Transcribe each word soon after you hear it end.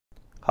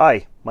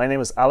Hi, my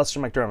name is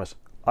Alistair McDermott.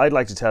 I'd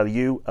like to tell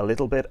you a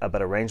little bit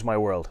about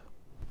ArrangeMyWorld.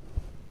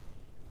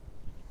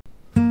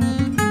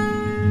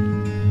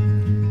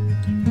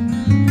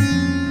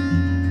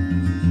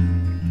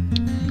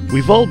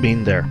 We've all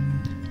been there.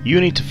 You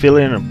need to fill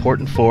in an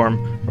important form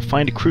or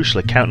find a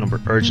crucial account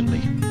number urgently.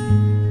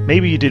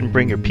 Maybe you didn't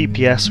bring your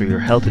PPS or your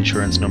health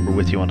insurance number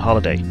with you on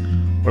holiday,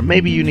 or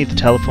maybe you need the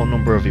telephone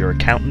number of your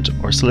accountant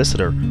or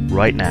solicitor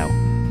right now.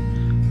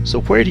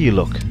 So where do you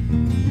look?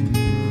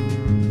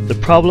 The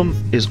problem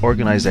is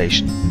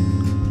organisation.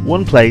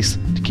 One place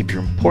to keep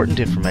your important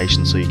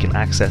information so you can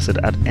access it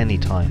at any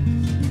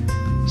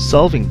time.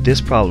 Solving this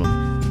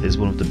problem is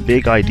one of the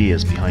big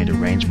ideas behind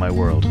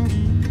ArrangeMyWorld.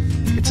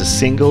 It's a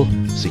single,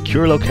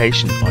 secure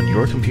location on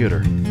your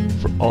computer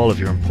for all of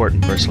your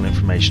important personal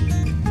information.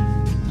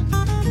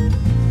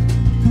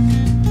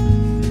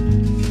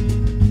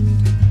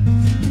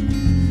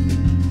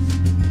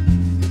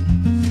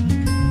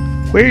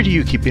 Where do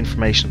you keep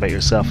information about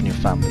yourself and your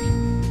family?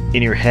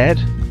 In your head?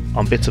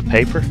 On bits of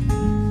paper?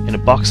 In a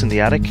box in the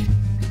attic?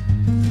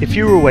 If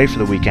you were away for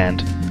the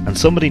weekend and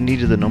somebody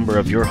needed the number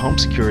of your home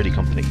security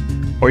company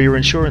or your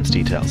insurance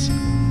details,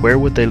 where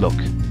would they look?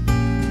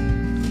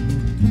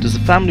 Does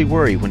the family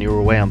worry when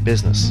you're away on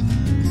business?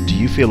 Do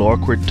you feel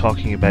awkward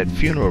talking about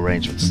funeral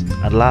arrangements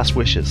and last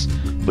wishes,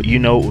 but you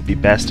know it would be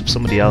best if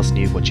somebody else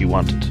knew what you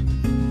wanted?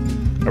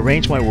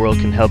 ArrangeMyWorld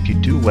can help you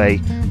do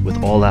away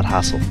with all that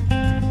hassle.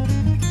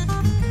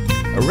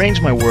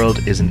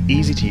 ArrangeMyWorld is an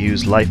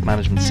easy-to-use life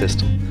management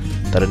system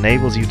that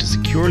enables you to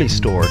securely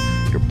store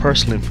your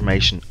personal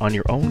information on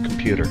your own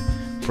computer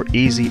for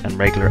easy and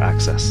regular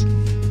access.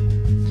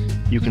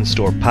 You can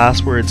store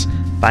passwords,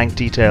 bank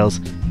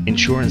details,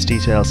 insurance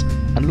details,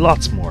 and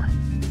lots more.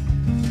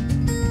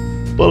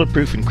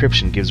 Bulletproof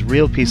encryption gives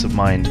real peace of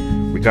mind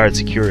regarding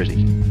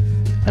security,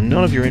 and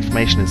none of your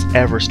information is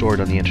ever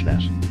stored on the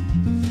internet.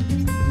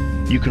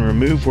 You can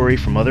remove worry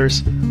from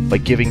others by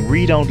giving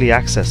read-only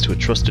access to a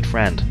trusted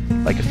friend,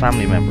 like a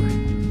family member,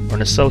 or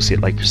an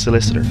associate like your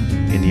solicitor,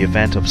 in the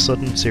event of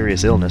sudden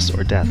serious illness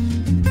or death.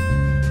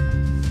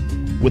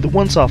 With a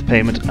once-off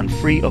payment and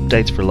free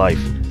updates for life,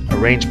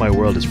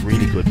 ArrangeMyWorld is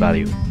really good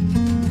value.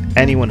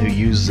 Anyone who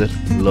uses it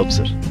loves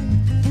it.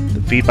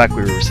 The feedback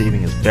we're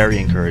receiving is very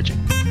encouraging.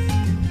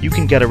 You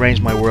can get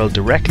ArrangeMyWorld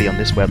directly on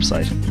this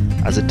website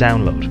as a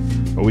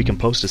download, or we can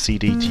post a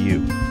CD to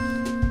you.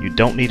 You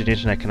don't need an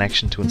internet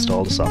connection to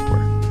install the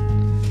software.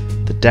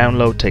 The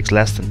download takes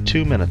less than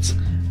 2 minutes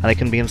and it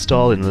can be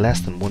installed in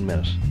less than 1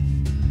 minute.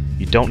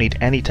 You don't need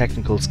any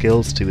technical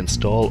skills to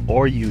install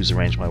or use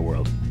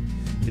ArrangeMyWorld.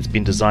 It's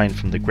been designed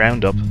from the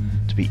ground up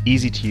to be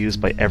easy to use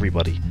by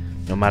everybody,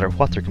 no matter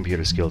what their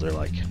computer skills are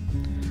like.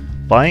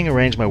 Buying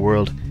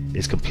ArrangeMyWorld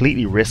is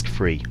completely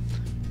risk-free.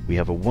 We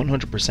have a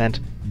 100%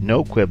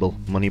 no quibble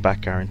money-back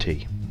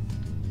guarantee.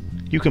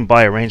 You can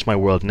buy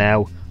ArrangeMyWorld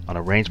now on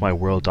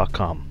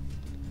ArrangeMyWorld.com.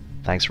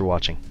 Thanks for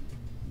watching.